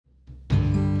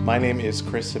My name is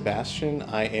Chris Sebastian.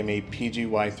 I am a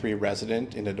PGY3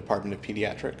 resident in the Department of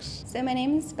Pediatrics. So my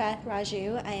name is Beth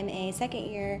Raju. I am a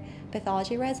second-year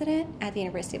pathology resident at the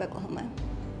University of Oklahoma.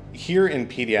 Here in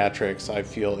pediatrics, I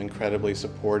feel incredibly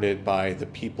supported by the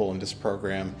people in this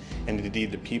program, and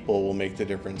indeed the people will make the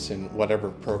difference in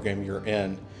whatever program you're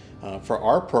in. For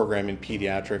our program in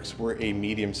pediatrics, we're a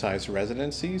medium-sized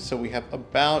residency, so we have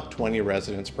about 20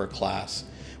 residents per class,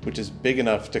 which is big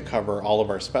enough to cover all of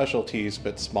our specialties,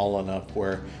 but small enough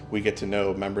where we get to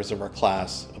know members of our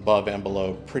class above and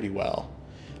below pretty well.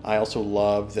 I also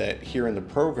love that here in the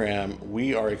program,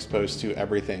 we are exposed to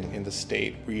everything in the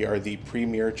state. We are the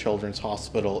premier children's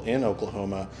hospital in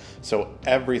Oklahoma, so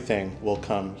everything will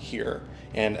come here.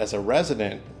 And as a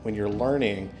resident, when you're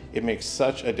learning, it makes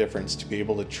such a difference to be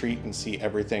able to treat and see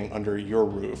everything under your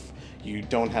roof. You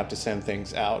don't have to send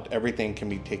things out. Everything can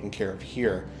be taken care of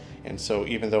here. And so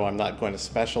even though I'm not going to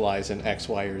specialize in X,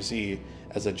 Y, or Z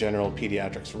as a general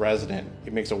pediatrics resident,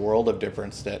 it makes a world of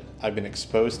difference that I've been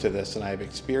exposed to this and I have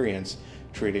experience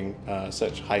treating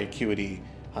such high acuity,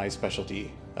 high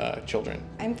specialty children.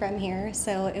 I'm from here,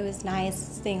 so it was nice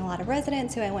seeing a lot of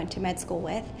residents who I went to med school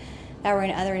with that were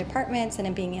in other departments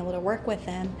and being able to work with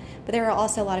them. But there were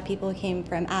also a lot of people who came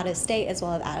from out of state as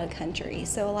well as out of country.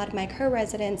 So a lot of my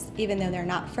co-residents, even though they're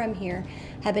not from here,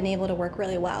 have been able to work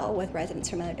really well with residents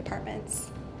from other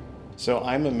departments. So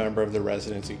I'm a member of the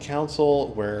Residency Council,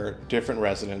 where different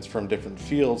residents from different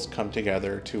fields come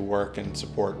together to work and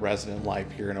support resident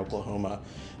life here in Oklahoma.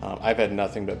 I've had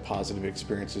nothing but positive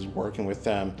experiences working with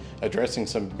them, addressing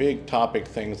some big topic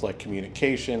things like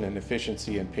communication and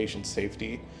efficiency and patient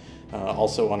safety.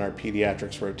 Also on our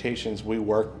pediatrics rotations, we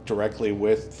work directly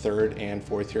with third and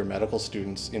fourth year medical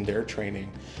students in their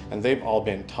training, and they've all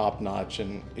been top notch,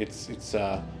 and it's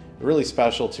really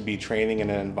special to be training in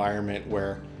an environment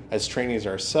where, as trainees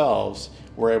ourselves,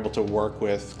 we're able to work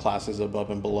with classes above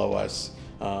and below us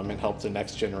and help the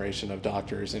next generation of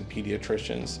doctors and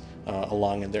pediatricians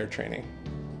along in their training.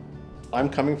 I'm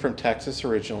coming from Texas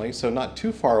originally, so not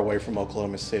too far away from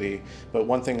Oklahoma City, but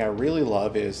one thing I really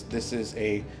love is this is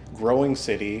a growing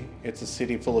city. It's a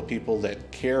city full of people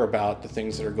that care about the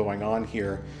things that are going on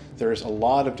here. There's a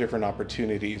lot of different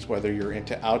opportunities, whether you're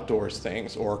into outdoors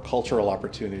things or cultural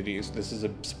opportunities. This is a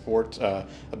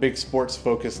big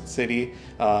sports-focused city,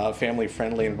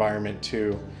 family-friendly environment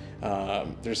too.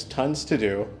 There's tons to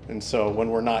do, and so when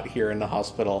we're not here in the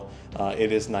hospital,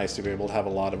 it is nice to be able to have a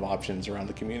lot of options around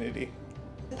the community.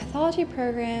 The pathology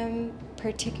program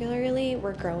particularly,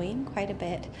 we're growing quite a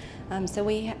bit.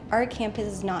 Our campus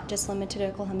is not just limited to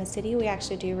Oklahoma City. We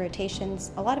actually do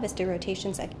rotations. A lot of us do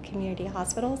rotations at community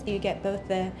hospitals. You get both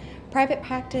the private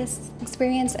practice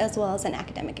experience as well as an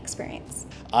academic experience.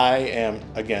 I am,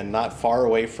 again, not far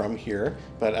away from here,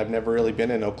 but I've never really been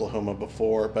in Oklahoma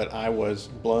before, but I was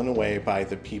blown away by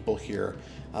the people here.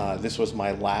 This was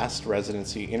my last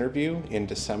residency interview in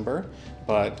December,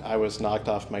 but I was knocked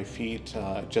off my feet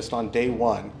just on day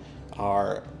one.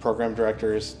 Our program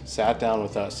directors sat down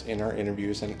with us in our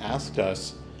interviews and asked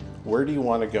us, where do you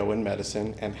want to go in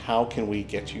medicine and how can we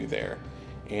get you there?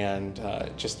 And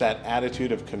just that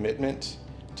attitude of commitment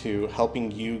to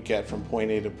helping you get from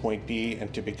point A to point B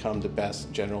and to become the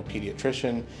best general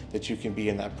pediatrician that you can be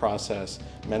in that process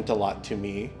meant a lot to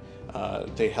me.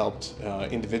 They helped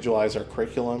individualize our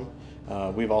curriculum.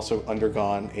 We've also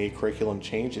undergone a curriculum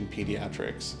change in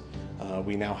pediatrics.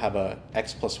 We now have a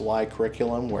X+Y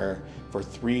curriculum where for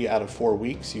 3 out of 4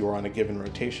 weeks you are on a given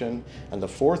rotation, and the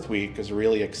 4th week is a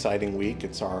really exciting week.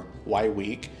 It's our Y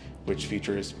week, which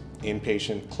features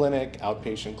inpatient clinic,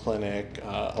 outpatient clinic,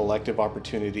 elective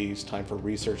opportunities, time for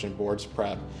research and boards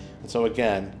prep. And so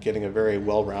again, getting a very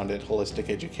well-rounded holistic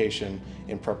education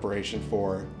in preparation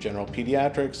for general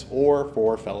pediatrics or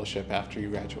for fellowship after you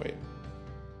graduate.